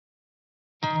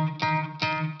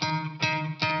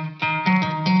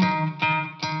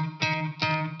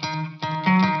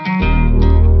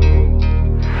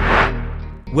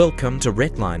Welcome to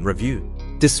Redline Review.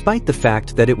 Despite the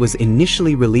fact that it was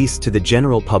initially released to the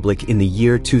general public in the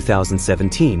year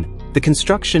 2017, the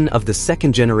construction of the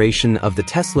second generation of the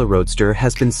Tesla Roadster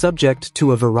has been subject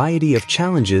to a variety of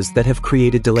challenges that have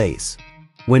created delays.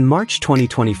 When March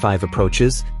 2025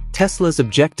 approaches, Tesla's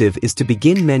objective is to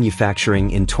begin manufacturing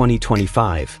in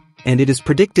 2025, and it is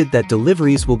predicted that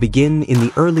deliveries will begin in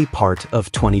the early part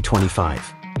of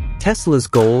 2025. Tesla's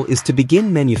goal is to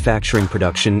begin manufacturing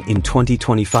production in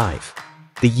 2025.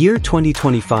 The year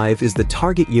 2025 is the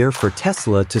target year for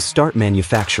Tesla to start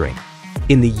manufacturing.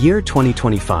 In the year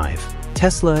 2025,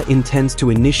 Tesla intends to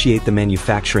initiate the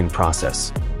manufacturing process,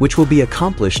 which will be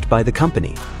accomplished by the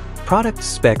company. Product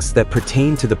specs that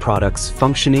pertain to the product's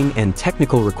functioning and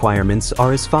technical requirements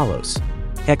are as follows.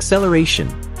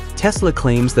 Acceleration. Tesla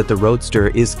claims that the Roadster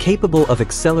is capable of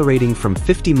accelerating from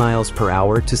 50 miles per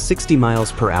hour to 60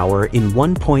 miles per hour in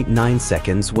 1.9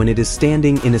 seconds when it is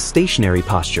standing in a stationary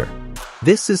posture.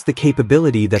 This is the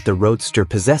capability that the Roadster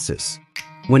possesses.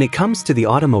 When it comes to the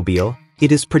automobile,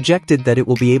 it is projected that it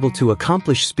will be able to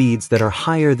accomplish speeds that are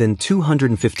higher than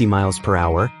 250 miles per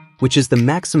hour, which is the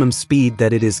maximum speed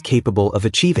that it is capable of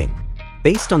achieving.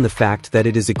 Based on the fact that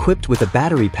it is equipped with a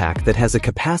battery pack that has a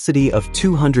capacity of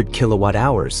 200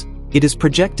 kilowatt-hours, it is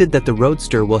projected that the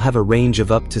Roadster will have a range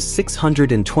of up to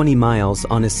 620 miles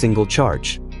on a single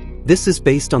charge. This is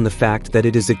based on the fact that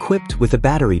it is equipped with a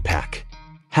battery pack.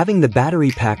 Having the battery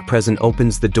pack present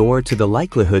opens the door to the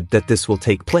likelihood that this will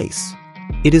take place.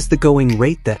 It is the going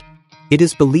rate that it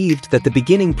is believed that the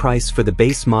beginning price for the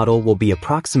base model will be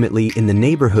approximately in the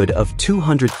neighborhood of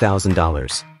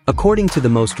 $200,000. According to the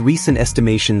most recent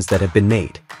estimations that have been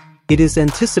made, it is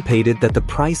anticipated that the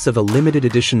price of a limited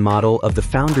edition model of the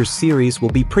Founders series will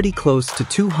be pretty close to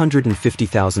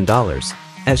 $250,000,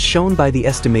 as shown by the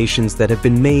estimations that have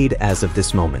been made as of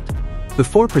this moment.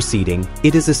 Before proceeding,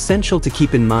 it is essential to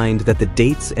keep in mind that the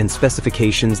dates and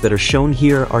specifications that are shown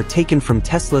here are taken from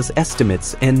Tesla's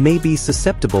estimates and may be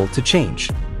susceptible to change.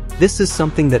 This is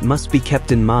something that must be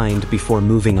kept in mind before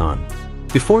moving on.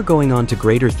 Before going on to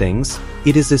greater things,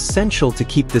 it is essential to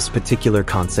keep this particular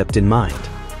concept in mind.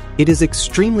 It is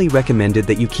extremely recommended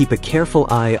that you keep a careful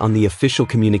eye on the official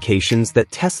communications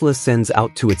that Tesla sends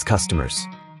out to its customers.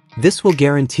 This will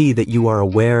guarantee that you are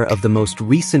aware of the most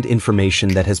recent information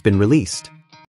that has been released.